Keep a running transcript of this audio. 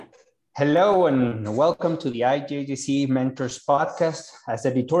Hello and welcome to the IJGC Mentors Podcast. As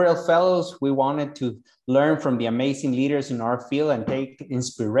editorial fellows, we wanted to learn from the amazing leaders in our field and take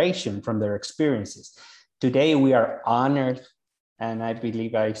inspiration from their experiences. Today, we are honored, and I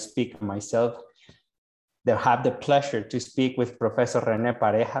believe I speak for myself, to have the pleasure to speak with Professor Rene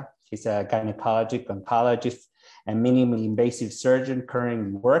Pareja. He's a gynecologist-oncologist and minimally invasive surgeon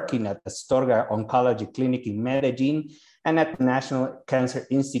currently working at Astorga Oncology Clinic in Medellín and at the National Cancer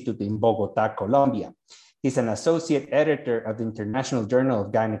Institute in Bogotá, Colombia. He's an associate editor of the International Journal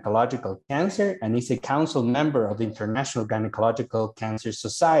of Gynecological Cancer, and he's a council member of the International Gynecological Cancer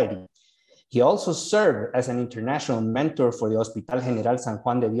Society. He also served as an international mentor for the Hospital General San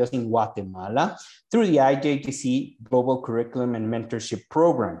Juan de Dios in Guatemala through the IJGC Global Curriculum and Mentorship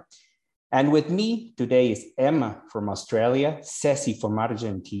Program. And with me today is Emma from Australia, Ceci from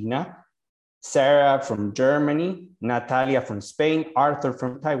Argentina, Sarah from Germany, Natalia from Spain, Arthur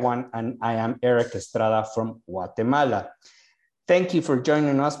from Taiwan, and I am Eric Estrada from Guatemala. Thank you for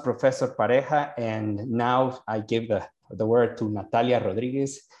joining us, Professor Pareja. And now I give the word to Natalia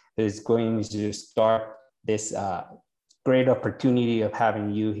Rodriguez, who is going to start this great opportunity of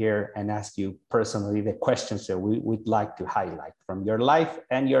having you here and ask you personally the questions that we would like to highlight from your life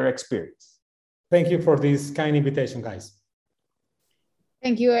and your experience. Thank you for this kind invitation, guys.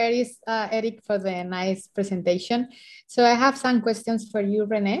 Thank you, Eric, for the nice presentation. So I have some questions for you,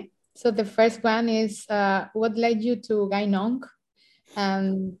 Rene. So the first one is, what led you to Gyn-Onc?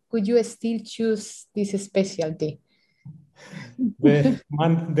 And could you still choose this specialty? The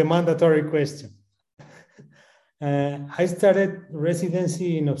mandatory question. I started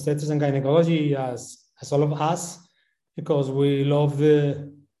residency in obstetrics and gynecology as all of us, because we love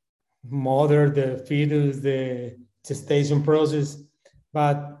the mother, the fetus, the gestation process.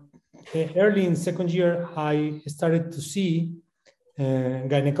 But early in second year, I started to see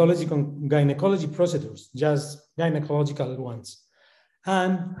gynecology procedures, just gynecological ones.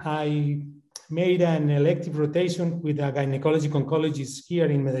 And I made an elective rotation with a gynecologist-oncologist here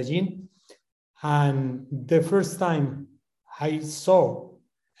in Medellín. And the first time I saw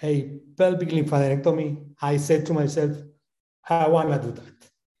a pelvic lymphadenectomy, I said to myself, I want to do that.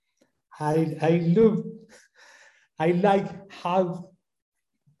 I like how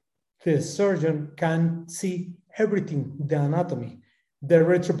the surgeon can see everything, the anatomy, the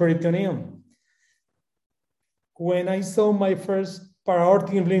retroperitoneum. When I saw my first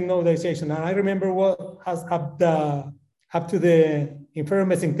para-aortic lymph nodization, and I remember what has up to the inferior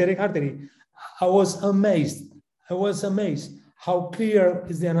mesenteric artery, I was amazed. How clear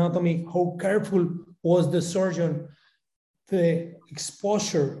is the anatomy, how careful was the surgeon, the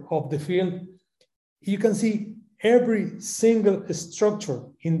exposure of the field. You can see every single structure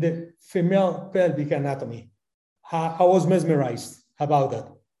in the female pelvic anatomy. I was mesmerized about that.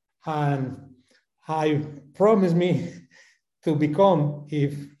 And I promised me to become,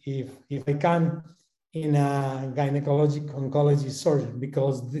 if I can, in a gynecologic oncology surgeon,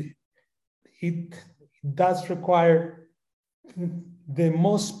 because it does require the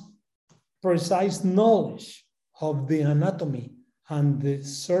most precise knowledge of the anatomy and the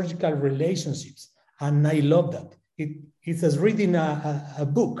surgical relationships. And I love that. It's as reading a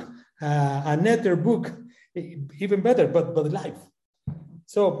book, another book, even better, but live.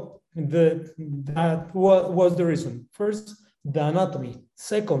 So that was the reason. First, the anatomy.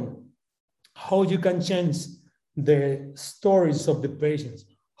 Second, how you can change the stories of the patients,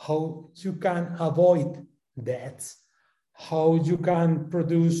 how you can avoid deaths, how you can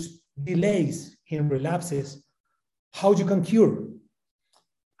produce delays in relapses, how you can cure.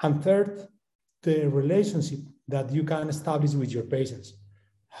 And third, the relationship that you can establish with your patients,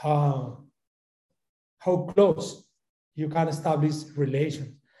 how close you can establish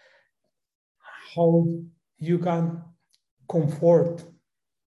relations, how you can comfort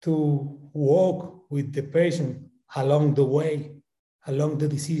to walk with the patient along the way, along the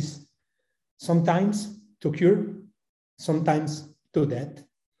disease, sometimes to cure, sometimes to death.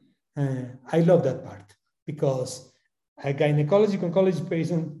 I love that part, because a gynecologic-oncology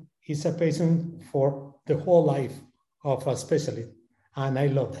patient is a patient for the whole life of a specialist. And I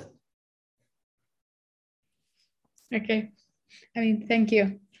love that. Okay. Thank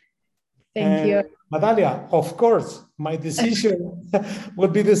you. Thank you. Natalia, of course, my decision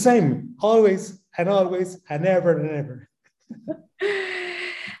would be the same, always and ever and ever.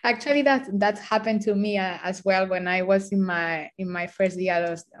 Actually, that happened to me as well when I was in my first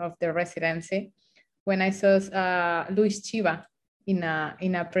year of the residency, when I saw Luis Chiva in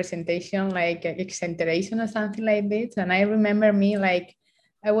a presentation, like exenteration or something like this, and I remember me like,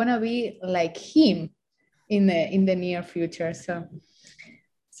 I want to be like him in the near future.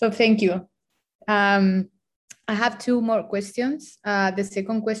 So So thank you. I have two more questions. The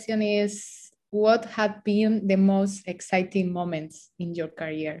second question is, what have been the most exciting moments in your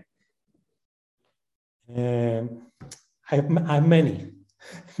career? I have many.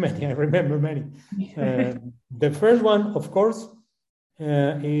 I remember many. The first one, of course,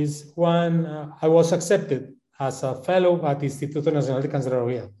 is when I was accepted as a fellow at Instituto Nacional de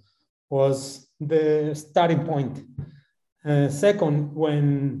Cancerología. Was the starting point. Second,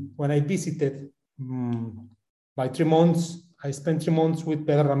 when I visited by 3 months, I spent 3 months with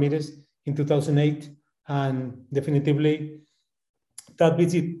Pedro Ramirez in 2008, and definitively that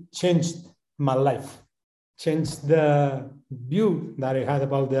visit changed my life, changed the view that I had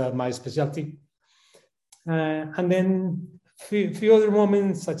about my specialty. And then few other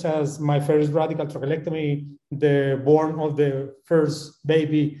moments, such as my first radical trachelectomy, the born of the first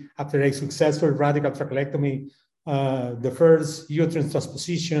baby after a successful radical trachelectomy, the first uterine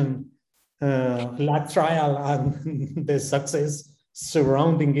transposition, lab trial, and the success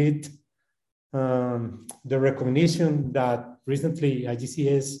surrounding it, the recognition that recently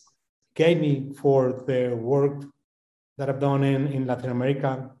IGCS gave me for the work that I've done in Latin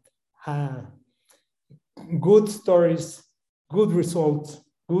America. Good stories, good results,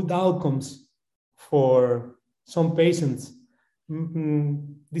 good outcomes for some patients.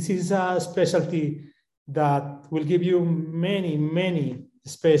 This is a specialty that will give you many, many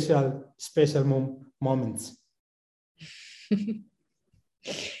special moments.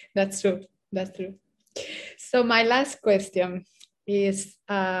 That's true. That's true. So my last question is,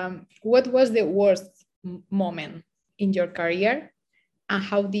 what was the worst moment in your career, and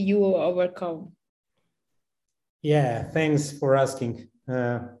how did you overcome? Yeah, thanks for asking.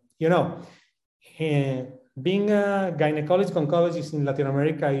 Being a gynecologic oncologist in Latin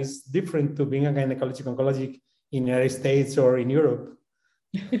America is different to being a gynecologic oncologist in the United States or in Europe.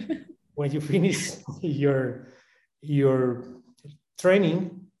 When you finish your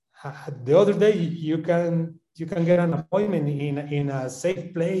training, the other day you can get an appointment in a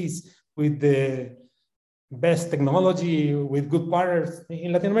safe place with the best technology, with good partners.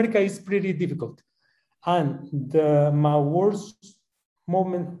 In Latin America, it's pretty difficult. And my worst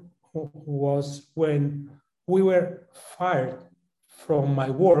moment was when we were fired from my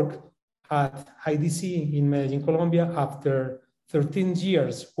work at IDC in Medellín, Colombia, after 13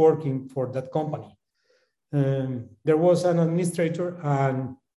 years working for that company. There was an administrator,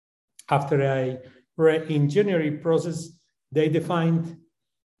 and after a re-engineering process, they defined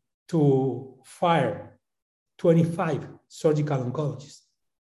to fire 25 surgical oncologists.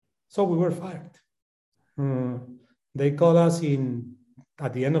 So we were fired. They called us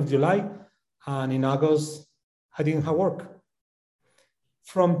at the end of July, and in August, I didn't have work.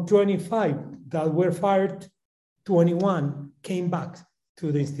 From 25 that were fired, 21 came back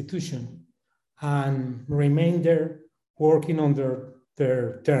to the institution and remained there working under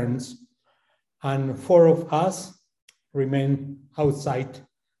their terms. And 4 of us remained outside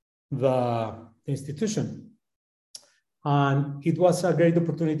the institution. And it was a great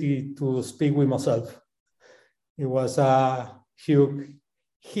opportunity to speak with myself. It was a huge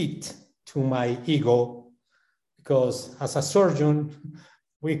hit to my ego, because as a surgeon,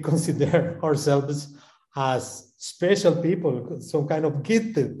 we consider ourselves as special people, some kind of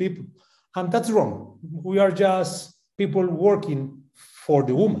gifted people. And that's wrong. We are just people working for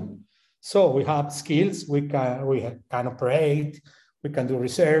the woman. So we have skills, we can operate, we can do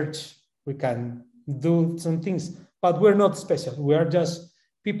research, we can do some things, but we're not special. We are just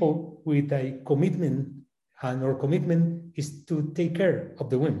people with a commitment, and our commitment is to take care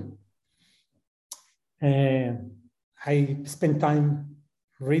of the women. I spent time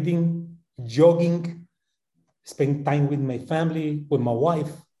reading, jogging, spend time with my family, with my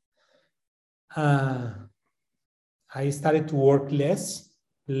wife. I started to work less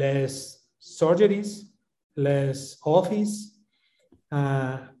surgeries, less office,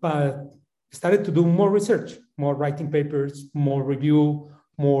 but started to do more research, more writing papers, more review,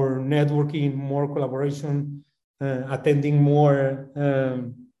 more networking, more collaboration, attending more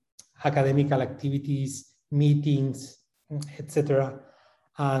academical activities, meetings, etc.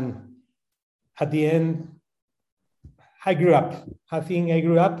 And at the end, I grew up. I think I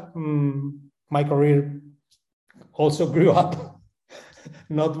grew up. My career also grew up,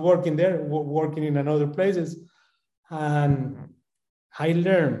 not working there, working in another places. And I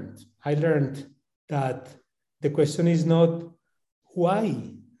learned that the question is not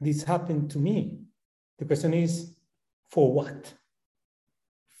why this happened to me. The question is for what?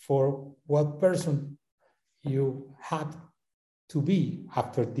 For what person you had to be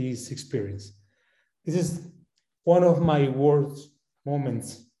after this experience. This is one of my worst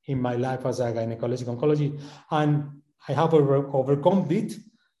moments in my life as a gynecological oncology, and I have overcome it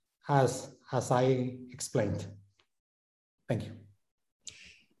as I explained. Thank you.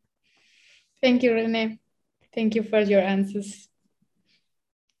 Thank you, Rene. Thank you for your answers.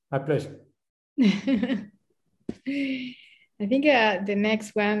 My pleasure. I think the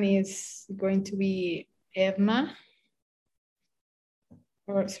next one is going to be Edma.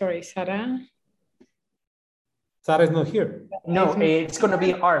 Or sorry, Sarah. Sarah is not here. No, it's going to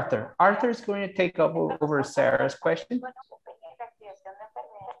be Arthur. Arthur is going to take over Sarah's question.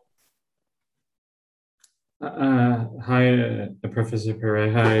 Hi, Professor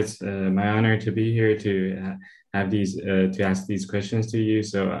Pareja. It's my honor to be here to have these to ask these questions to you.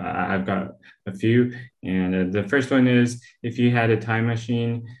 So I've got a few, and the first one is: if you had a time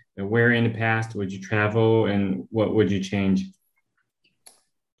machine, where in the past would you travel, and what would you change?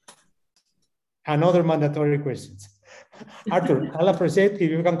 Another mandatory questions. Arthur, I'll appreciate if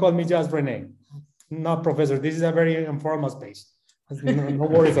you can call me just Rene, not Professor. This is a very informal space. No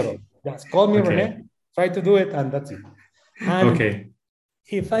worries at all. Just call me Rene. Try to do it, and that's it. And okay.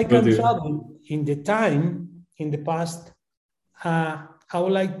 If I can travel in the time, in the past, I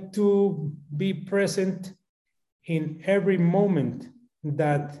would like to be present in every moment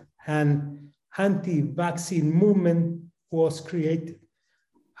that an anti-vaccine movement was created.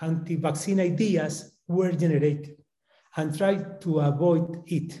 Anti-vaccine ideas were generated, and try to avoid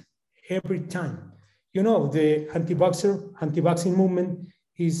it every time. You know, the anti-vaccine movement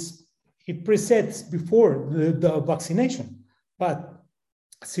it presets before the vaccination, but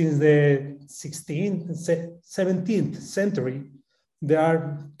since the 16th, 17th century, there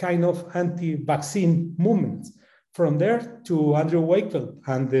are kind of anti-vaccine movements. From there to Andrew Wakefield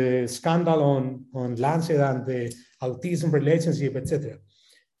and the scandal on Lancet and the autism relationship, etc.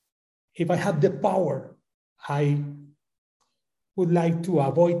 If I had the power, I would like to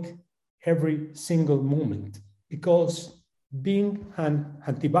avoid every single moment, because being an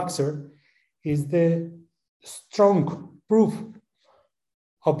anti-vaxxer is the strong proof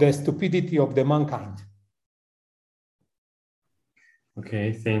of the stupidity of the mankind.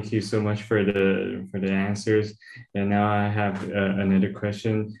 Okay, thank you so much for the answers. And now I have another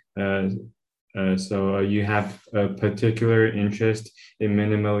question. So you have a particular interest in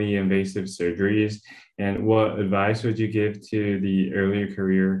minimally invasive surgeries, and what advice would you give to the earlier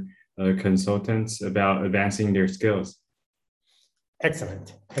career consultants about advancing their skills?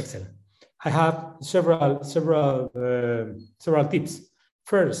 Excellent. I have several tips.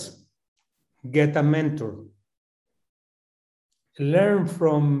 First, get a mentor. Learn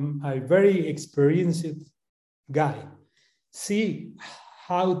from a very experienced guy. See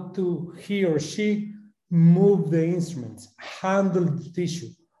how he or she move the instruments, handle the tissue,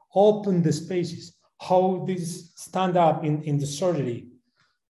 open the spaces, how these stand up in the surgery.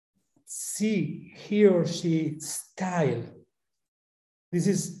 See he or she style. This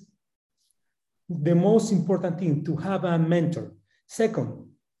is the most important thing, to have a mentor. Second,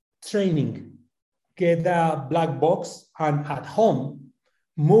 training. Get a black box and at home,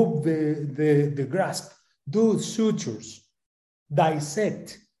 move the grasp, do sutures,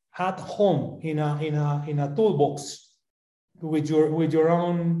 dissect at home in a toolbox with your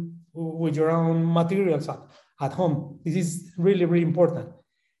own materials at home. This is really, really important.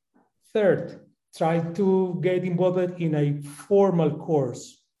 Third, try to get involved in a formal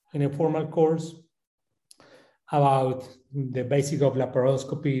course about the basic of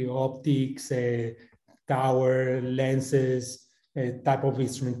laparoscopy, optics, tower, lenses, type of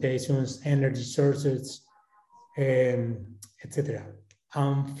instrumentations, energy sources, etc.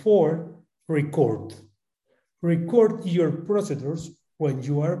 And four, record. Record your procedures when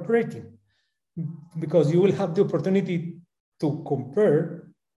you are operating, because you will have the opportunity to compare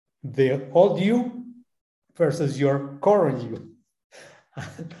the old you versus your current you.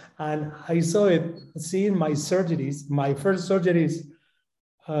 And I saw it, seeing my surgeries, my first surgeries,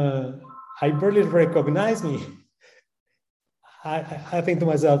 I barely recognize me. I think to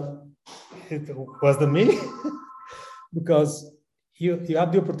myself, it was the me? Because you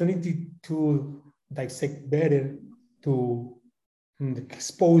have the opportunity to dissect better, to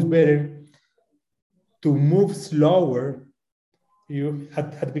expose better, to move slower.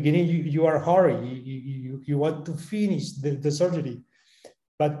 At the beginning, you are hurry. You want to finish the surgery,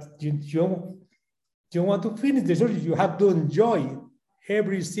 but you want to finish the surgery. You have to enjoy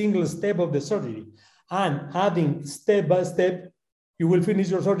every single step of the surgery, and adding step by step, you will finish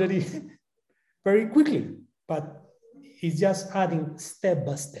your surgery very quickly. But it's just adding step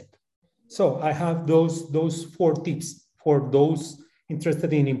by step. So I have those 4 tips for those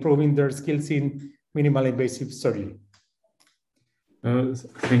interested in improving their skills in minimal invasive surgery.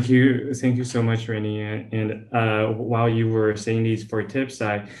 Thank you so much, Rene. And while you were saying these 4 tips,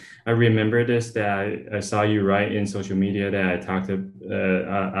 I remember this, that I saw you write in social media that I talked to.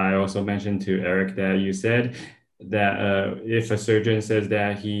 I also mentioned to Eric that you said that if a surgeon says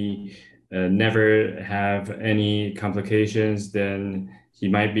that he never have any complications, then he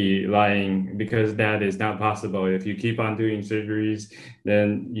might be lying, because that is not possible. If you keep on doing surgeries,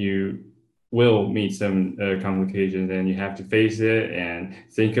 then you will meet some complications, and you have to face it and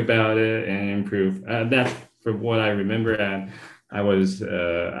think about it and improve. That's from what I remember, and I was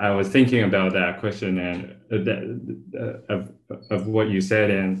thinking about that question and of what you said,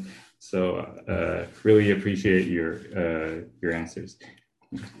 and so really appreciate your answers.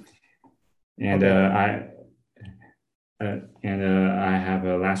 And okay. I have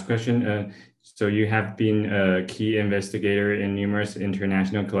a last question. So you have been a key investigator in numerous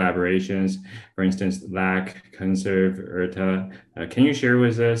international collaborations, for instance, LAC, Conserve, IRTA. Can you share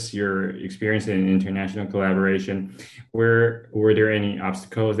with us your experience in international collaboration? Were there any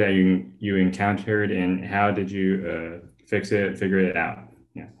obstacles that you encountered, and how did you figure it out?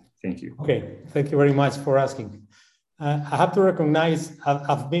 Yeah, thank you. Okay, thank you very much for asking. I have to recognize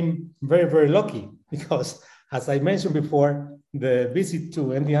I've been very, very lucky, because as I mentioned before, the visit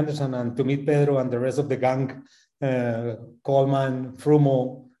to MD Anderson and to meet Pedro and the rest of the gang, Coleman,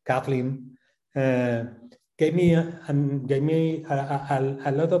 Frumo, Kathleen, gave me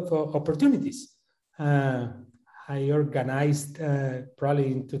a lot of opportunities. I organized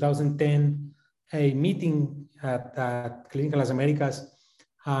probably in 2010 a meeting at Clinical Las Americas,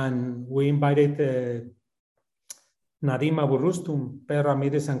 and we invited Nadim Aburustum, Pedro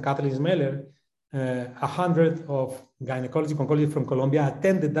Ramirez, and Kathleen Smeller. 100 of gynecologists-oncologists from Colombia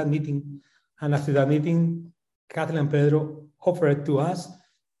attended that meeting, and after that meeting, Kathleen and Pedro offered to us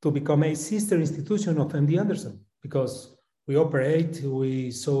to become a sister institution of MD Anderson, because we operate,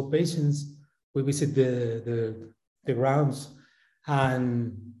 we saw patients, we visit the grounds,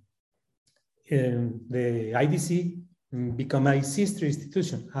 and the IDC become a sister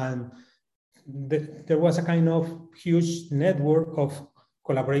institution. And there was a kind of huge network of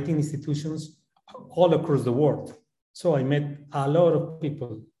collaborating institutions all across the world. So I met a lot of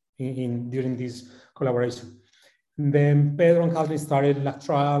people during this collaboration. Then Pedro and Kathleen started LAC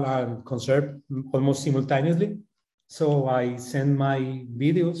trial and Conserve almost simultaneously. So I sent my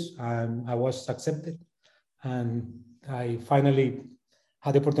videos and I was accepted. And I finally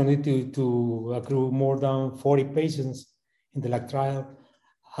had the opportunity to accrue more than 40 patients in the LAC trial.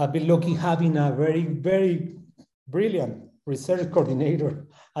 I've been lucky having a very, very brilliant research coordinator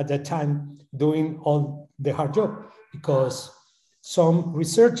at that time doing all the hard job, because some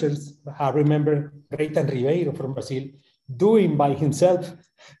researchers, I remember Reitan Ribeiro from Brazil, doing by himself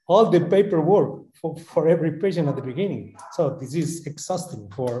all the paperwork for every patient at the beginning. So this is exhausting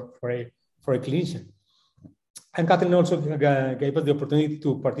for a clinician. And Kathleen also gave us the opportunity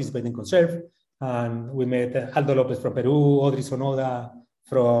to participate in Conserve. And we met Aldo Lopez from Peru, Audrey Sonoda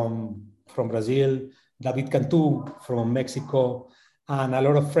from Brazil, David Cantu from Mexico, and a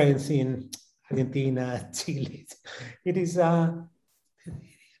lot of friends in Argentina, Chile. It is a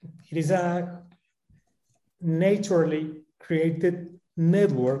naturally created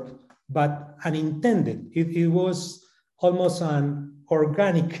network, but unintended. It was almost an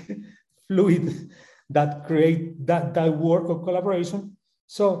organic fluid that create that work of collaboration.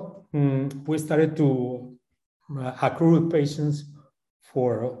 So we started to accrue patients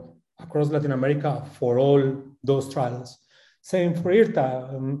across Latin America for all those trials. Same for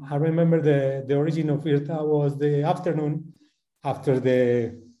IRTA. I remember the origin of IRTA was the afternoon after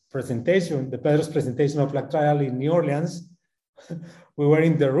the presentation, the Pedro's presentation of LAC trial in New Orleans. We were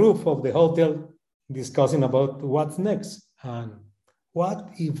in the roof of the hotel discussing about what's next. And what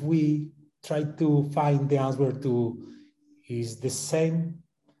if we try to find the answer to, is the same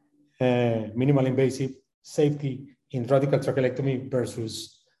minimal invasive safety in radical trachelectomy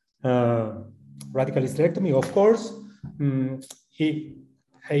versus radical hysterectomy? Of course,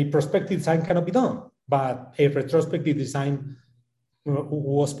 a prospective design cannot be done, but a retrospective design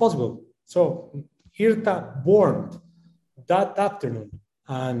was possible. So IRTA born that afternoon,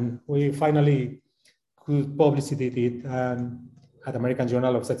 and we finally could publish it at American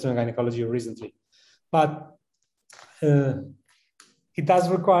Journal of Obstetrics and Gynecology recently. But it does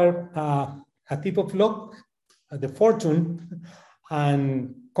require a tip of luck, the fortune,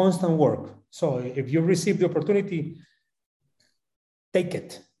 and constant work. So if you receive the opportunity, take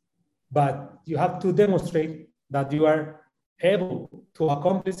it. But you have to demonstrate that you are able to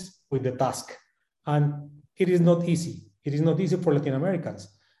accomplish with the task. And it is not easy. It is not easy for Latin Americans.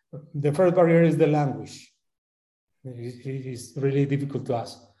 The first barrier is the language. It is really difficult to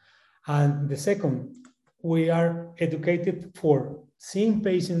us. And the second, we are educated for seeing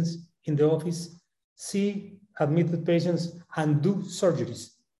patients in the office, see admitted patients, and do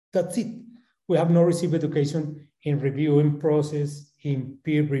surgeries. That's it. We have not received education in reviewing process, in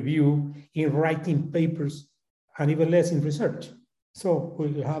peer review, in writing papers, and even less in research. So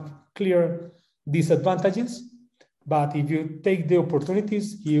we have clear disadvantages, but if you take the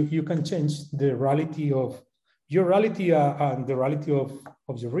opportunities, you can change the reality of your reality and the reality of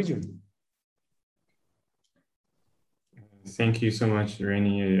your region. Thank you so much,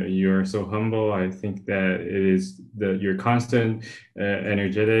 Rene. You are so humble. I think that it is your constant,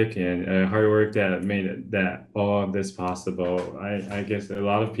 energetic, and hard work that made all of this possible. I guess a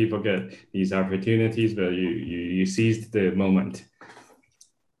lot of people get these opportunities, but you seized the moment.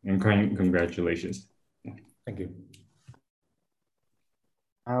 And congratulations. Thank you.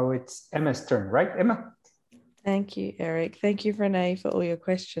 Now it's Emma's turn, right, Emma? Thank you, Eric. Thank you, Rene, for all your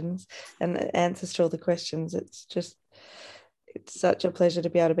questions and the answers to all the questions. It's such a pleasure to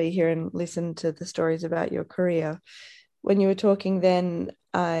be able to be here and listen to the stories about your career. When you were talking then,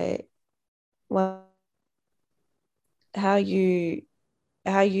 how you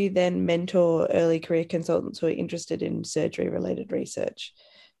then mentor early career consultants who are interested in surgery-related research.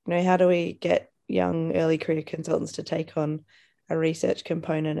 You know, how do we get young early career consultants to take on a research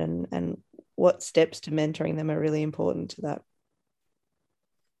component, and what steps to mentoring them are really important to that?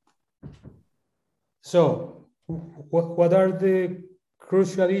 So, what are the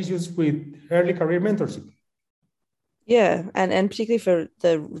crucial issues with early career mentorship? Yeah, and particularly for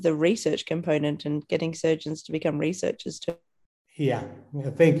the research component and getting surgeons to become researchers too. Yeah,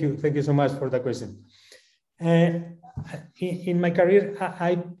 thank you so much for that question. In my career,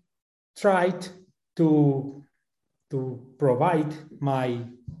 I tried to provide my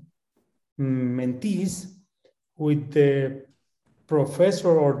mentees with the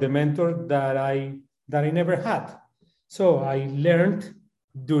professor or the mentor that I never had. So I learned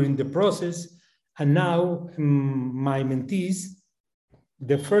during the process, and now my mentees,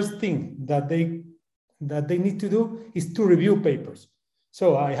 the first thing that they need to do is to review papers.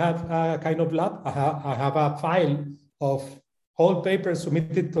 So I have a kind of lab. I have a file of all papers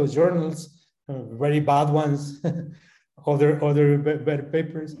submitted to journals, very bad ones, other better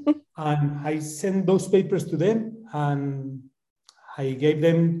papers, and I send those papers to them, and I gave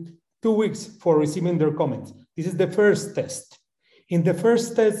them 2 weeks for receiving their comments. This is the first test. In the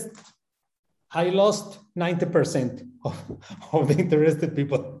first test, I lost 90% of the interested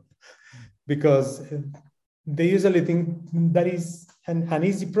people because they usually think that is an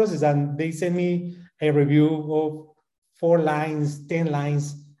easy process, and they send me a review of 4 lines, 10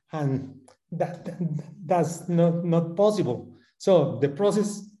 lines, and that's not possible. So the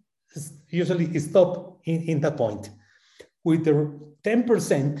process usually stops in that point. With the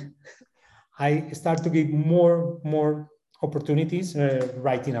 10%, I start to get more opportunities,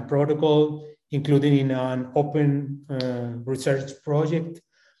 writing a protocol, including in an open research project,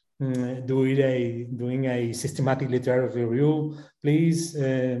 doing a systematic literature review. Please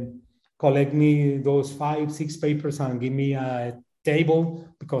collect me those 5-6 papers and give me a table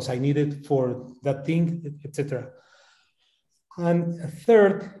because I need it for that thing, etc. And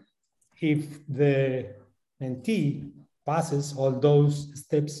third, if the mentee passes all those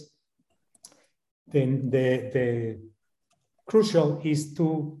steps, then the crucial is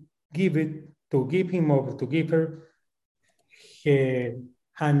to give him or to give her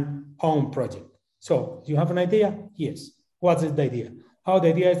an own project. So you have an idea? Yes. What is the idea? Oh, the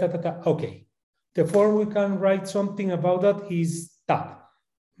idea is that. Okay. The form we can write something about that is that.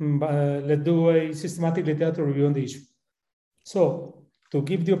 Let's do a systematic literature review on the issue. So to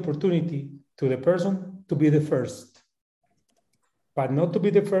give the opportunity to the person to be the first, but not to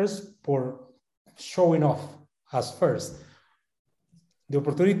be the first for showing off as first. The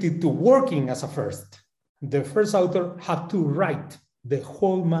opportunity to working as a first. The first author had to write the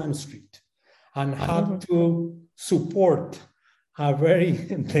whole manuscript and had to support a very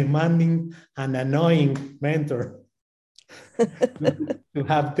demanding and annoying mentor to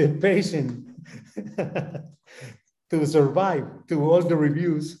have the patience to survive to all the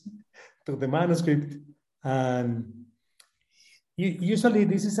reviews, to the manuscript. And usually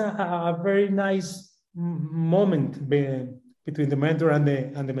this is a very nice moment between the mentor and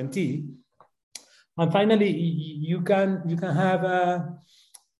the mentee. And finally, you can have a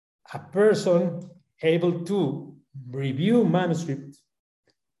person able to review manuscripts,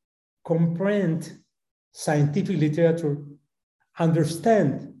 comprehend scientific literature,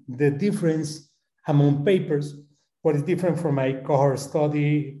 understand the difference among papers, what is different from a cohort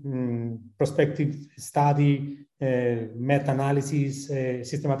study, prospective study, meta-analysis,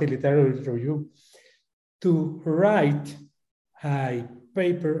 systematic literature review, to write a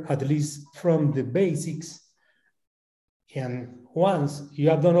paper, at least from the basics. And once you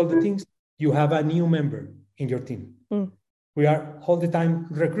have done all the things, you have a new member in your team. We are all the time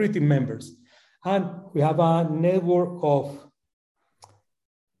recruiting members. And we have a network of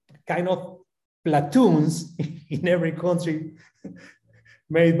kind of platoons in every country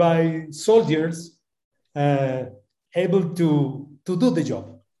made by soldiers able to do the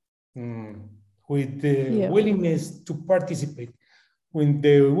job with the willingness to participate, with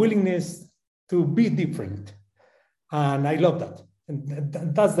the willingness to be different. And I love that. And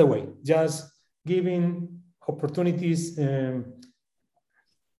that's the way, just giving opportunities,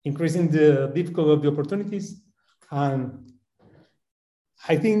 increasing the difficulty of the opportunities. And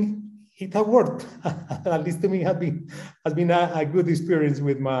I think it has worked. At least to me, has been a good experience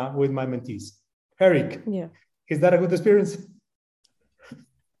with my mentees. Eric, is that a good experience?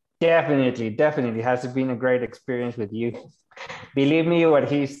 Definitely has been a great experience with you. Believe me, what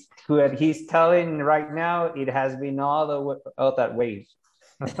he's telling right now, it has been all that way.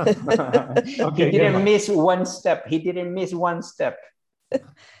 Okay, he didn't miss one step.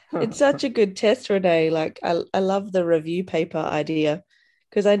 It's such a good test, Rene. Like I love the review paper idea,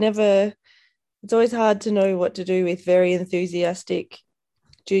 because it's always hard to know what to do with very enthusiastic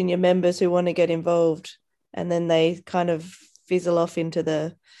junior members who want to get involved, and then they kind of fizzle off into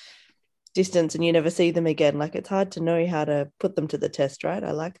the distance and you never see them again. Like, it's hard to know how to put them to the test, right?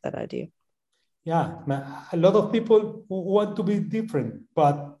 I like that idea. Yeah, a lot of people want to be different,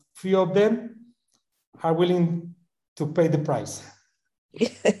 but few of them are willing to pay the price.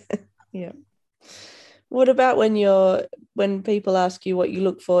 Yeah. What about when people ask you what you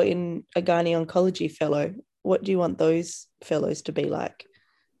look for in a gyne-oncology fellow? What do you want those fellows to be like?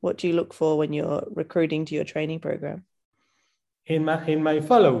 What do you look for when you're recruiting to your training program? In my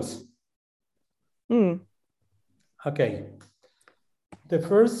fellows. Okay. The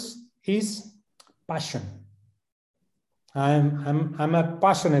first is passion. I'm a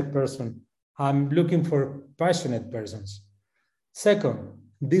passionate person. I'm looking for passionate persons. Second,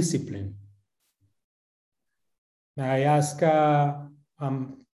 discipline. I ask to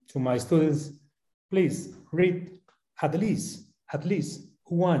my students, please read at least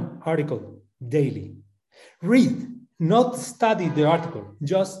one article daily. Read, not study the article,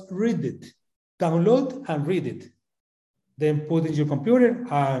 just read it. Download and read it. Then put in your computer,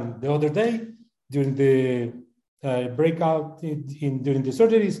 and the other day, during the breakout during the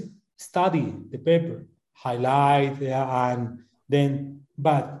surgeries, study the paper, highlight,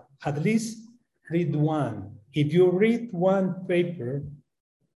 but at least read one. If you read one paper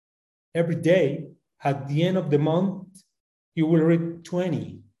every day, at the end of the month, you will read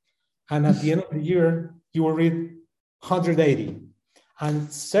 20. And at the end of the year, you will read 180.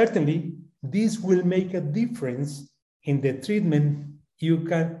 And certainly, this will make a difference in the treatment you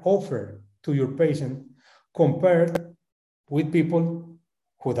can offer to your patient compared with people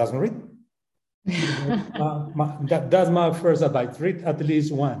who doesn't read. That's my first advice. Read at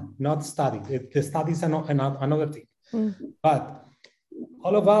least one, not study. The study is another thing. But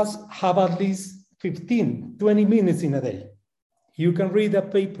all of us have at least 15, 20 minutes in a day. You can read a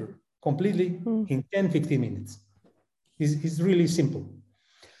paper completely in 10, 15 minutes. It's really simple.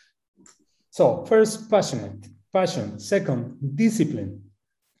 So first, passion. Second, discipline.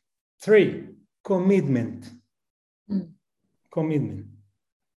 3, commitment.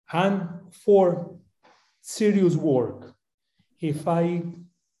 And 4, serious work. If I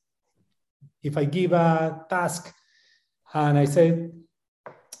give a task and I say,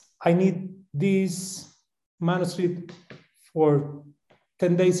 I need this manuscript for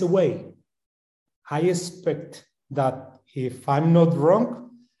 10 days away, I expect that if I'm not wrong,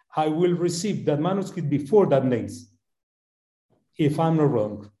 I will receive that manuscript before that days, if I'm not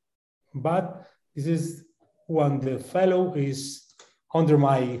wrong. But this is when the fellow is under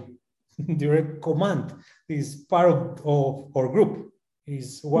my direct command, is part of our group,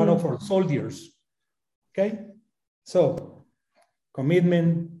 is one of our soldiers, okay? So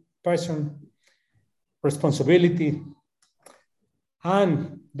commitment, passion, responsibility,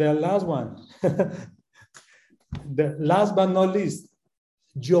 and the last one, the last but not least,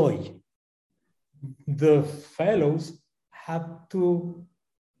 joy. The fellows have to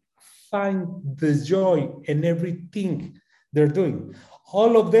find the joy in everything they're doing.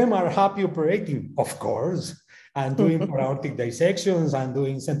 All of them are happy operating, of course, and doing aortic dissections and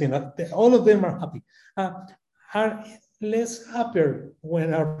doing something. All of them are happy. Are less happier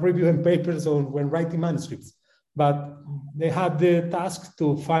when are reviewing papers or when writing manuscripts, but they have the task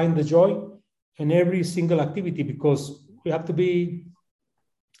to find the joy in every single activity, because we have to be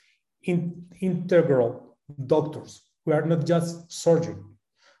integral doctors. We are not just surgeons.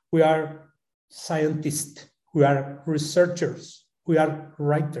 We are scientists. We are researchers. We are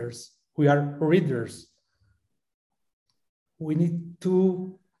writers. We are readers. We need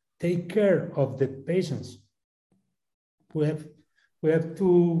to take care of the patients. We have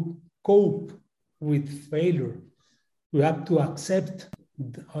to cope with failure. We have to accept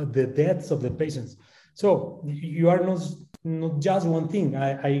the deaths of the patients. So you are not just one thing.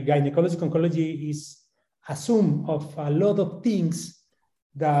 Gynecologic oncology is a sum of a lot of things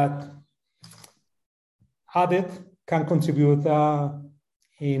that added can contribute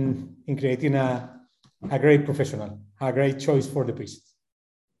in creating a great professional, a great choice for the patients.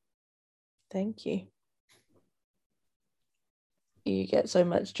 Thank you. You get so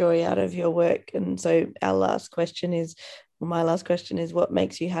much joy out of your work. And so my last question is, what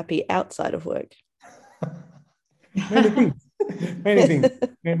makes you happy outside of work? Many things,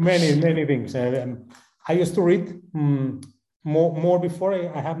 many things. I used to read more before.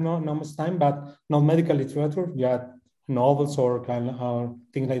 I have not much time, but not medical literature, novels or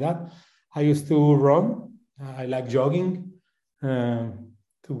things like that. I used to run. I like jogging, to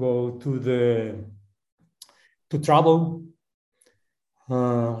go to travel,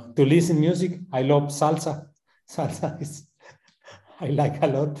 to listen music. I love salsa. Salsa is I like a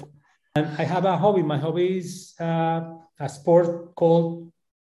lot. And I have a hobby. My hobby is a sport called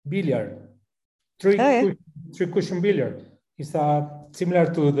billiard. Three cushion billiard. It's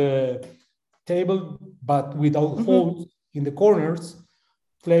similar to the table, but without holes in the corners.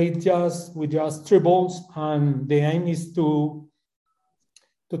 Played with just 3 balls, and the aim is to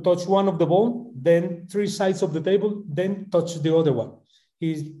touch one of the ball, then 3 sides of the table, then touch the other one.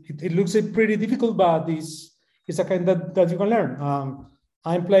 It looks pretty difficult, but it's a kind that you can learn.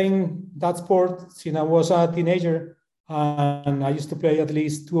 I'm playing that sport since I was a teenager, and I used to play at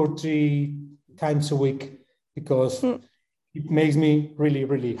least 2 or 3 times a week because it makes me really,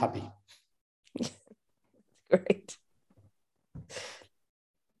 really happy. Great.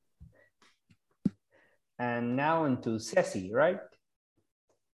 And now into Ceci, right?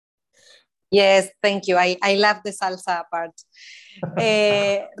 Yes, thank you. I love the salsa part.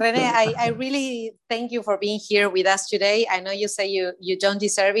 Rene, I really thank you for being here with us today. I know you say you don't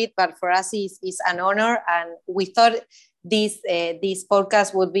deserve it, but for us it's an honor. And we thought this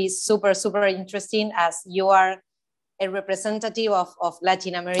podcast would be super, super interesting, as you are a representative of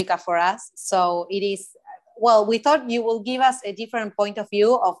Latin America for us. So it is, well, we thought you will give us a different point of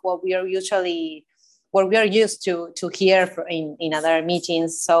view of what we are used to hear in other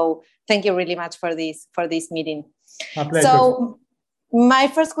meetings. So thank you really much for this meeting. My pleasure. So my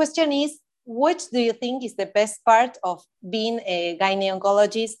first question is, what do you think is the best part of being a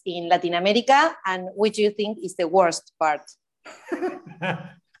gynecologist in Latin America, and which do you think is the worst part?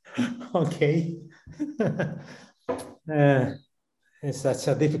 Okay. It's such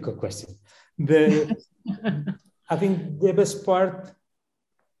a difficult question. I think the best part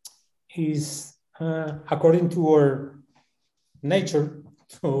is, according to our nature,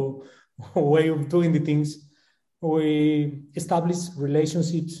 to way of doing the things, we establish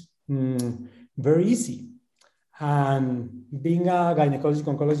relationships very easy. And being a gynecologic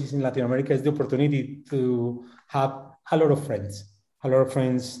oncologist in Latin America is the opportunity to have a lot of friends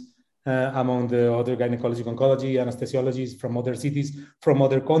among the other gynecologic oncology anesthesiologists from other cities, from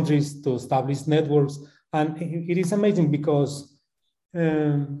other countries, to establish networks. And it is amazing because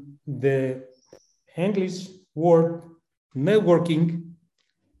the English word networking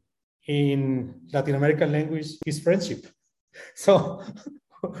in Latin American language is friendship. So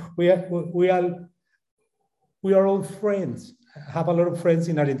we are all friends. I have a lot of friends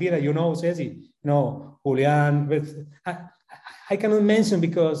in Argentina. You know, Ceci, Julian. But I cannot mention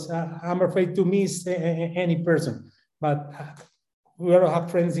because I'm afraid to miss any person. But we all have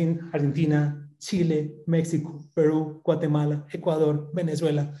friends in Argentina, Chile, Mexico, Peru, Guatemala, Ecuador,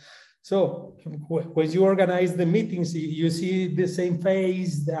 Venezuela. So when you organize the meetings, you see the same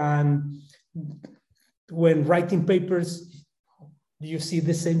face, and when writing papers, you see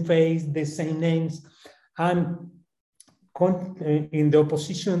the same face, the same names. And in the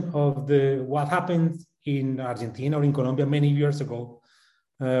opposition of what happened in Argentina or in Colombia many years ago,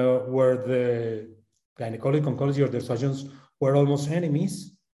 where the gynecologic oncology or the surgeons were almost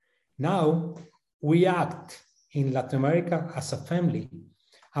enemies, now we act in Latin America as a family.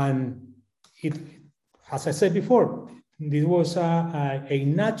 And as I said before, this was a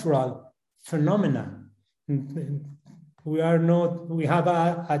natural phenomenon. We have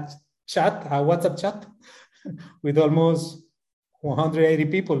a WhatsApp chat with almost 180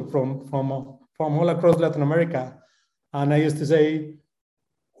 people from from all across Latin America. And I used to say,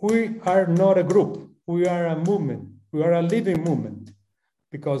 we are not a group, we are a movement, we are a living movement,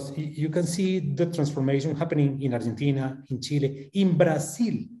 because you can see the transformation happening in Argentina, in Chile, in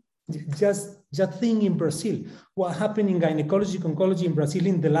Brazil. Just think in Brazil, what happened in gynecological oncology in Brazil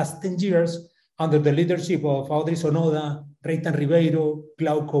in the last 10 years under the leadership of Audrey Sonoda, Reitan Ribeiro,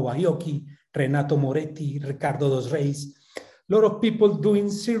 Glauco Baiocchi, Renato Moretti, Ricardo Dos Reis. A lot of people doing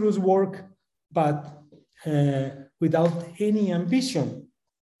serious work, but without any ambition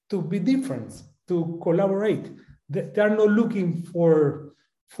to be different, to collaborate. They are not looking for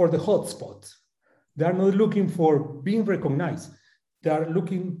the hotspots. They are not looking for being recognized. They are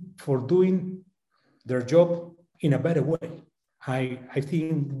looking for doing their job in a better way. I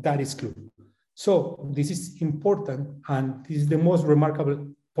think that is true. So this is important, and this is the most remarkable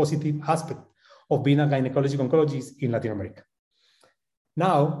positive aspect of being a gynecological oncologist in Latin America.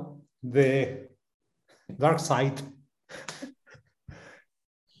 Now, the dark side.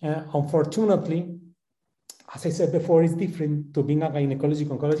 Unfortunately, as I said before, it's different to being a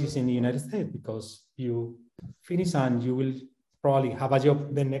gynecological oncologist in the United States, because you finish and you will probably have a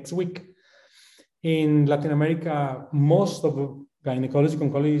job the next week. In Latin America, most of the gynecological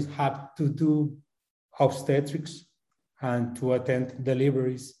oncologists have to do obstetrics and to attend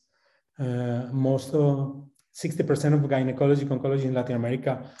deliveries. Most of 60% of gynecological oncology in Latin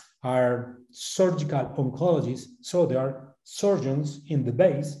America are surgical oncologists. So they are surgeons in the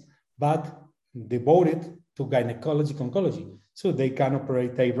base, but devoted to gynecological oncology. So they can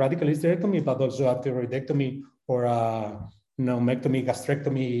operate a radical hysterectomy, but also a thyroidectomy or a pneumectomy,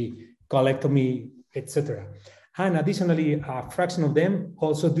 gastrectomy, colectomy, etc. And additionally, a fraction of them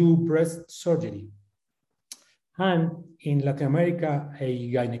also do breast surgery. And in Latin America,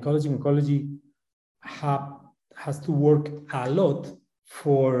 a gynecological oncology has to work a lot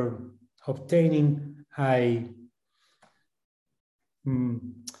for obtaining a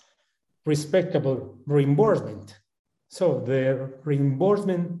respectable reimbursement. So the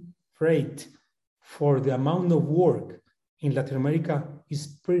reimbursement rate for the amount of work in Latin America is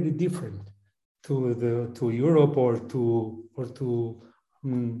pretty different to Europe or to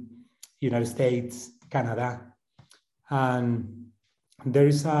United States, Canada. And there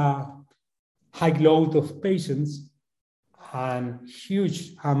is a high load of patients and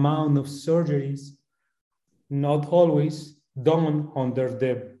huge amount of surgeries, not always done under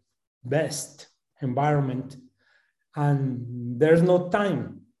the best environment. And there's no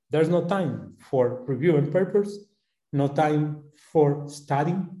time for review and papers, no time for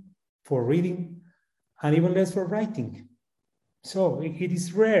studying, for reading, and even less for writing. So it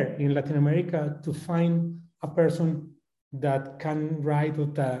is rare in Latin America to find a person that can write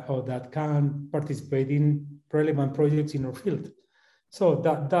or that can participate in relevant projects in our field. So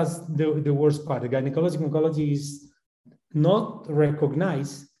that's the worst part. The gynecological oncology is not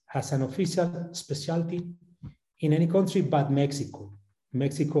recognized as an official specialty in any country but Mexico.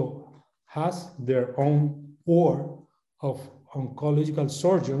 Mexico has their own board of oncological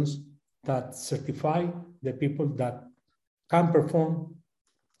surgeons that certify the people that can perform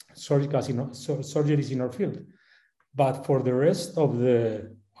surgeries in our field. But for the rest of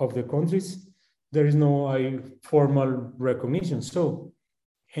the countries, there is no formal recognition. So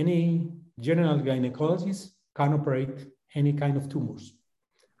any general gynecologist can operate any kind of tumors.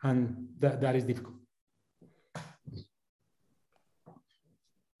 And that is difficult.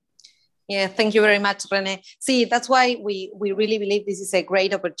 Yeah, thank you very much, Rene. See, that's why we really believe this is a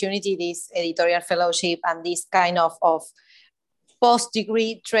great opportunity, this editorial fellowship and this kind of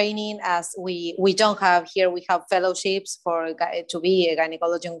post-degree training, as we don't have here. We have fellowships to be a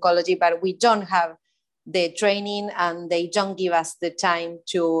gynecology oncology, but we don't have the training, and they don't give us the time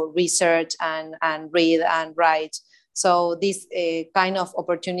to research and read and write. So these kind of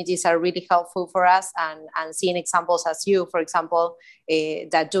opportunities are really helpful for us, and seeing examples as you, for example,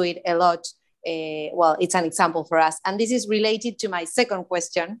 that do it a lot, well, it's an example for us. And this is related to my second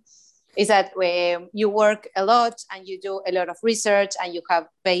question, is that you work a lot and you do a lot of research and you have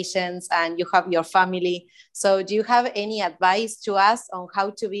patients and you have your family. So do you have any advice to us on how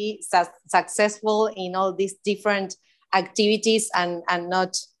to be successful in all these different activities and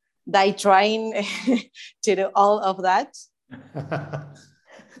not die trying to do all of that?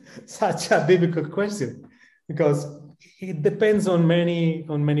 Such a difficult question, because it depends on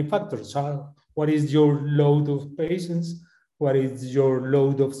many factors. What is your load of patients? What is your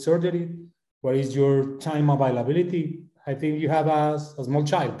load of surgery? What is your time availability? I think you have a small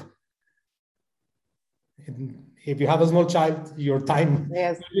child. If you have a small child, your time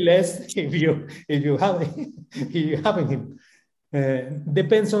yes. will be less if you have him.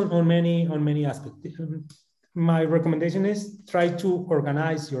 Depends on many aspects. My recommendation is try to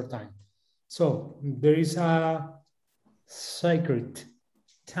organize your time. So there is a sacred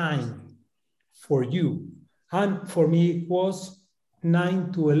time for you. And for me, it was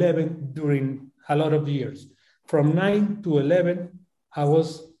 9 to 11 during a lot of years. From 9 to 11, I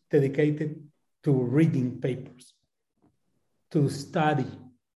was dedicated to reading papers, to study.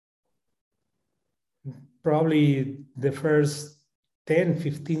 Probably the first 10,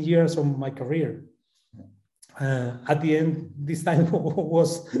 15 years of my career. At the end, this time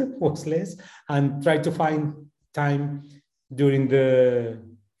was less, and try to find time during the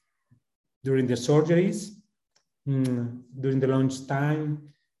surgeries, during the lunch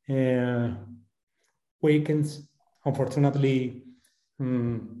time, weekends. Unfortunately,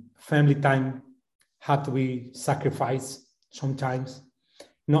 family time had to be sacrificed sometimes.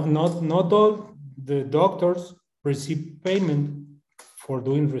 Not all the doctors receive payment for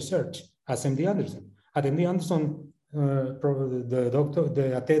doing research as MD Anderson. At MD Anderson,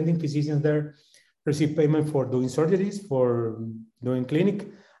 the attending physicians there receive payment for doing surgeries, for doing clinic,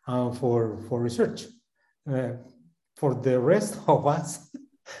 for research. For the rest of us,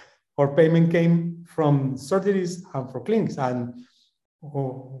 our payment came from surgeries and for clinics, and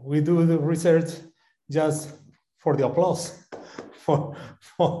we do the research just for the applause, for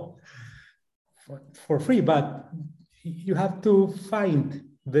free. But you have to find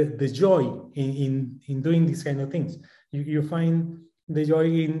the joy in doing these kind of things. You find the joy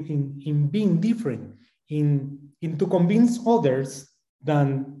in being different, in to convince others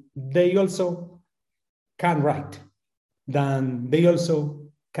that they also can write, then they also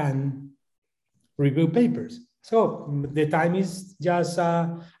can review papers. So the time is just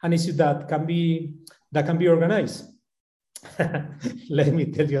an issue that can be organized. Let me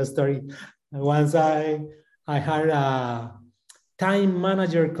tell you a story. Once I had a time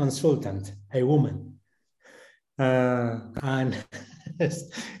manager consultant, a woman, and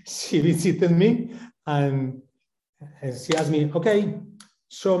she visited me and she asked me, okay,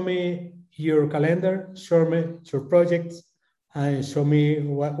 show me your calendar, show me your projects, and show me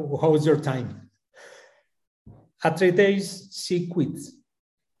how's your time. At 3 days, she quit.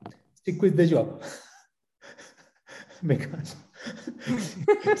 She quit the job because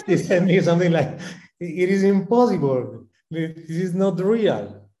she said me something like, it is impossible. This is not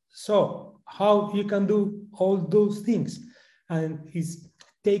real. So how you can do all those things? And it's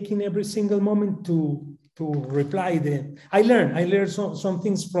taking every single moment to reply them. I learned some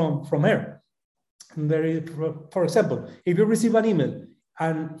things from her. For example, if you receive an email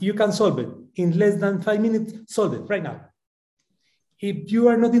and you can solve it in less than 5 minutes, solve it right now. If you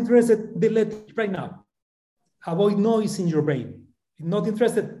are not interested, delete it right now. Avoid noise in your brain. If not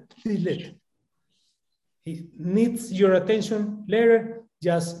interested, delete. It needs your attention later,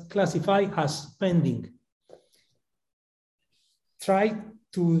 just classify as pending. Try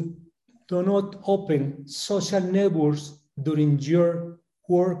to do not open social networks during your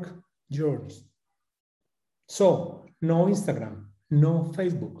work journeys. So no Instagram, no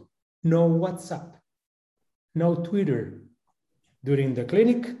Facebook, no WhatsApp, no Twitter during the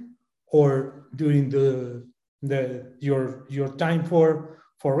clinic or during your time for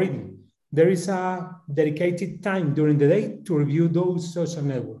reading. There is a dedicated time during the day to review those social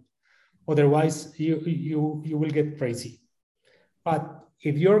networks. Otherwise, you will get crazy. But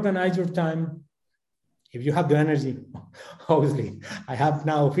if you organize your time, if you have the energy, obviously, I have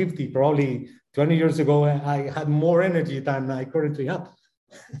now 50, probably 20 years ago, I had more energy than I currently have.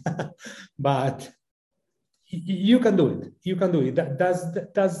 But you can do it. You can do it.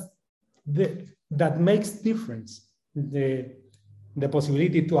 That makes difference. The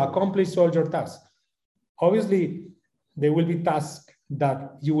possibility to accomplish all your tasks. Obviously, there will be tasks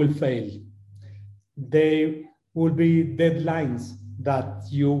that you will fail. There will be deadlines that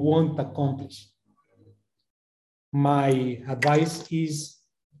you won't accomplish. My advice is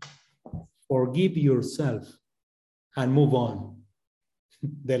forgive yourself and move on.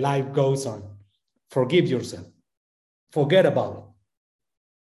 The life goes on. Forgive yourself. Forget about it.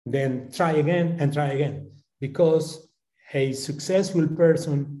 Then try again and try again. Because a successful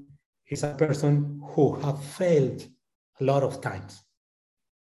person is a person who have failed a lot of times.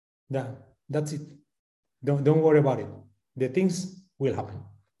 That's it. Don't worry about it. The things will happen.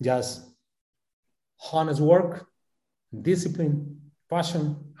 Just honest work, discipline,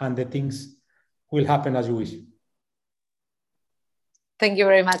 passion, and the things will happen as you wish. Thank you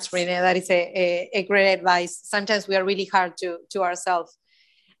very much, Rene. That is a great advice. Sometimes we are really hard to ourselves.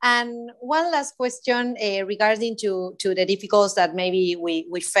 And one last question regarding to the difficulties that maybe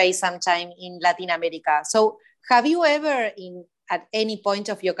we face sometime in Latin America. So have you ever, at any point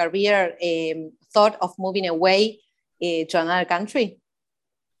of your career thought of moving away to another country?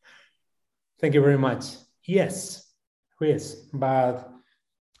 Thank you very much. Yes, but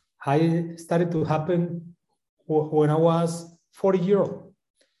I started to happen when I was 40-year-old.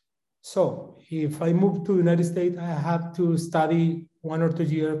 So if I move to the United States, I have to study 1 or 2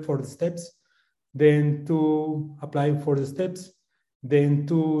 years for the steps, then to apply for the steps, then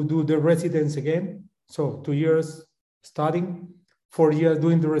to do the residence again. So 2 years studying, 4 years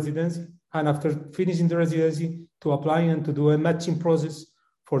doing the residency, and after finishing the residency, to apply and to do a matching process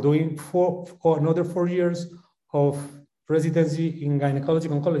for doing another 4 years of residency in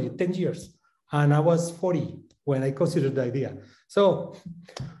gynecologic oncology, 10 years. And I was 40 when I considered the idea. So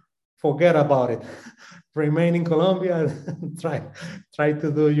forget about it. Remain in Colombia and try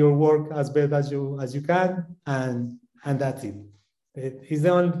to do your work as best as you can, and that's it. It's the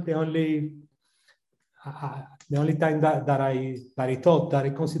only time that I thought that I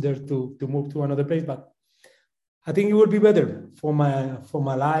considered to move to another place, but I think it would be better for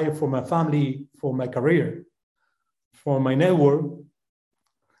my life, for my family, for my career, for my network,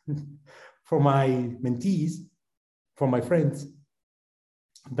 for my mentees, for my friends.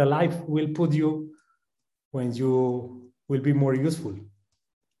 The life will put you when you will be more useful.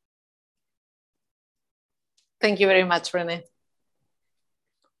 Thank you very much, Rene.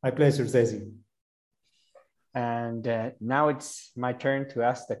 My pleasure, Ceci. And now it's my turn to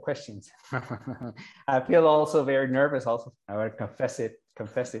ask the questions. I feel also very nervous also. I will confess it.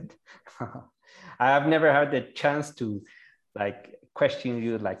 I have never had the chance to question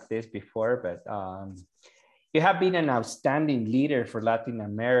you like this before, but you have been an outstanding leader for Latin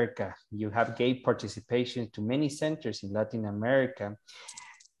America. You have gave participation to many centers in Latin America,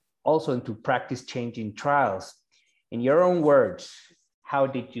 also into practice-changing trials. In your own words, how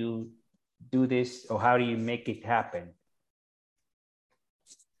did you do this, or how do you make it happen?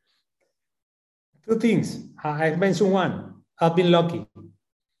 Two things. I mentioned one. I've been lucky.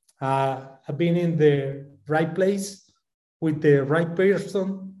 I've been in the right place with the right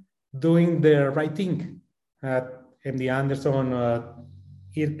person doing the right thing. At MD Anderson,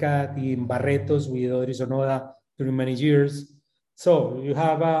 IRCAD, in Barretos with Odris Onoda during many years. So you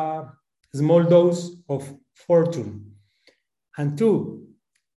have a small dose of fortune. And two,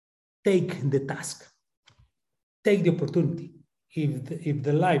 take the task, take the opportunity. If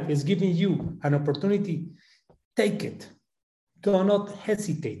the life is giving you an opportunity, take it. Do not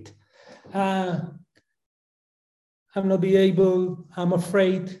hesitate. I'm not be able, I'm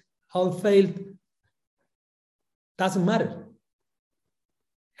afraid, I'll fail. Doesn't matter.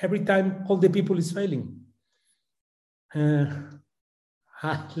 Every time all the people is failing. Let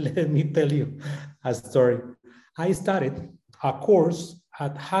me tell you a story. I started a course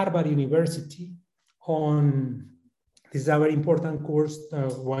at Harvard University on, this is a very important course,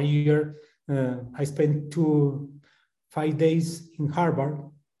 1 year. I spent 5 days in Harvard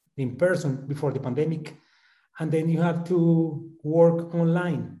in person before the pandemic. And then you have to work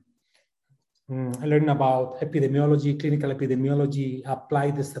online. I learned about epidemiology, clinical epidemiology,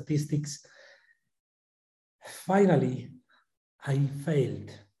 applied the statistics. Finally, I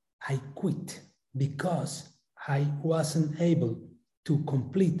failed. I quit because I wasn't able to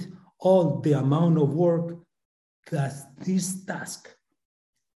complete all the amount of work that this task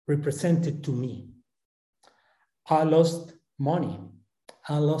represented to me. I lost money.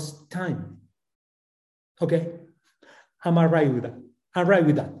 I lost time. Okay, I'm all right with that. I'm right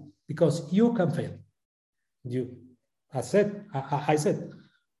with that because you can fail. I said,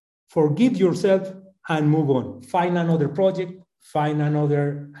 forgive yourself and move on. Find another project, find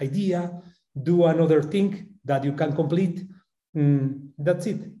another idea, do another thing that you can complete. That's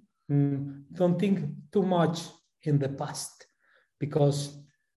it. Don't think too much in the past, because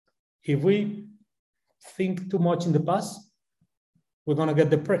if we think too much in the past, we're going to get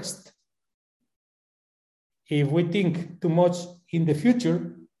depressed. If we think too much in the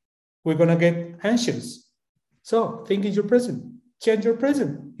future, we're going to get anxious. So think in your present. Change your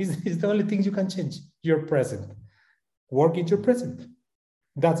present. It's the only thing you can change, your present. Work in your present.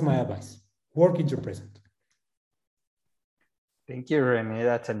 That's my advice. Work in your present. Thank you, Rene.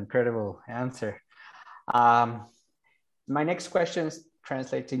 That's an incredible answer. My next question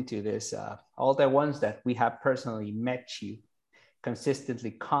translates into this. All the ones that we have personally met you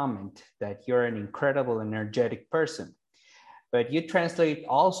consistently comment that you're an incredible, energetic person. But you translate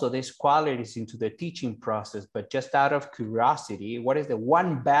also these qualities into the teaching process. But just out of curiosity, what is the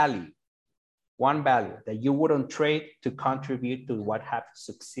one value that you wouldn't trade to contribute to what have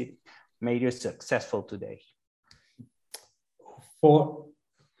succeeded, made you successful today? For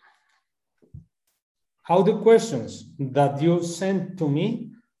How the questions that you sent to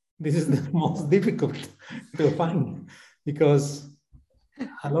me, this is the most difficult to find, because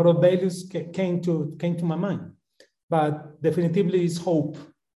a lot of values came to my mind. But definitively is hope.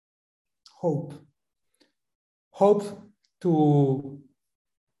 Hope to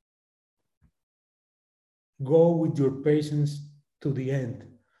go with your patients to the end.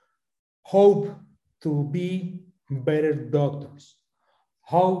 Hope to be better doctors.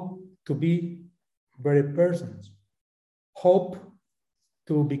 Hope to be better persons. Hope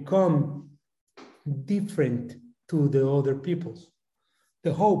to become different to the other peoples.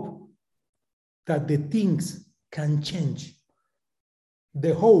 The hope that the things can change.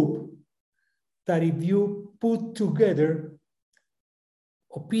 The hope that if you put together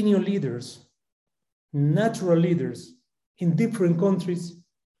opinion leaders, natural leaders in different countries,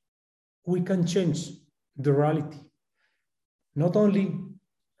 we can change the reality. Not only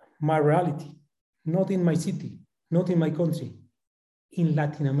my reality, not in my city, not in my country, in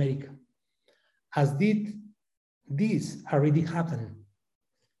Latin America. As this already happened.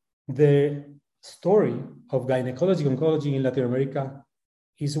 The story of gynecologic oncology in Latin America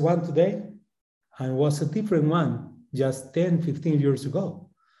is one today and was a different one just 10, 15 years ago.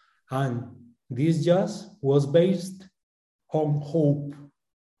 And this just was based on hope.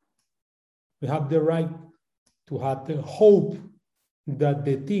 We have the right to have the hope that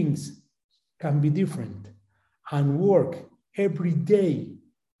the things can be different and work every day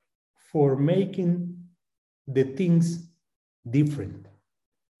for making the things different,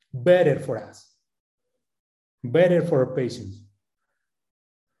 better for us, better for our patients,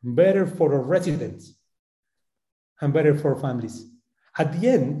 better for our residents, and better for our families. At the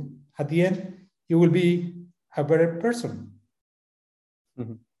end, you will be a better person.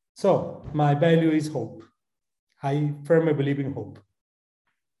 Mm-hmm. So my value is hope. I firmly believe in hope.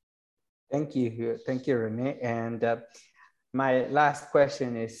 Thank you, Rene. And my last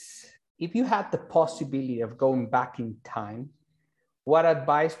question is, if you had the possibility of going back in time, what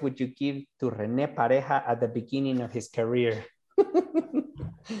advice would you give to Rene Pareja at the beginning of his career?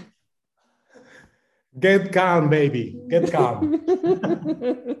 Get calm, baby. Get calm.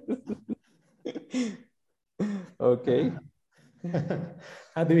 Okay.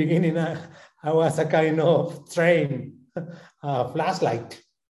 At the beginning, I was a kind of train, flashlight.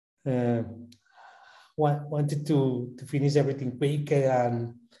 Wanted to finish everything quick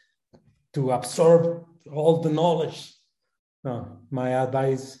and to absorb all the knowledge. No, my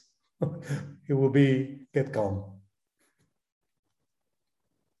advice, it will be get calm.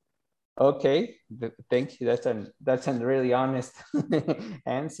 Okay, thank you. That's a really honest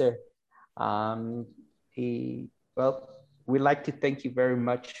answer. Well, we'd like to thank you very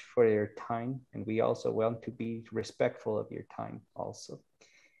much for your time, and we also want to be respectful of your time also.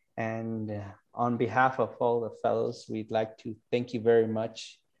 And on behalf of all the fellows, we'd like to thank you very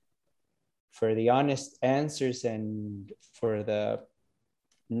much for the honest answers and for the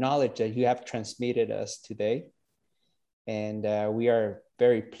knowledge that you have transmitted us today. And we are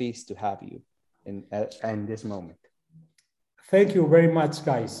very pleased to have you in this moment. Thank you very much,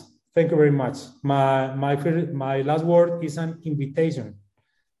 guys. Thank you very much. My last word is an invitation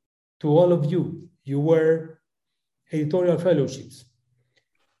to all of you. You were editorial fellowships.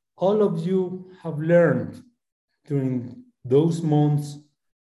 All of you have learned during those months.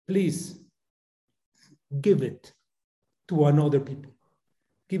 Please give it to another people.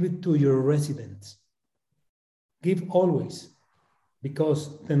 Give it to your residents. Give always,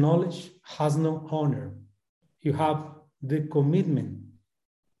 because the knowledge has no honor. You have the commitment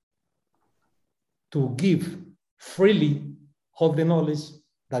to give freely all the knowledge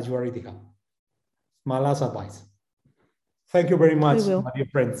that you already have. My last advice. Thank you very much, my dear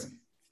friends.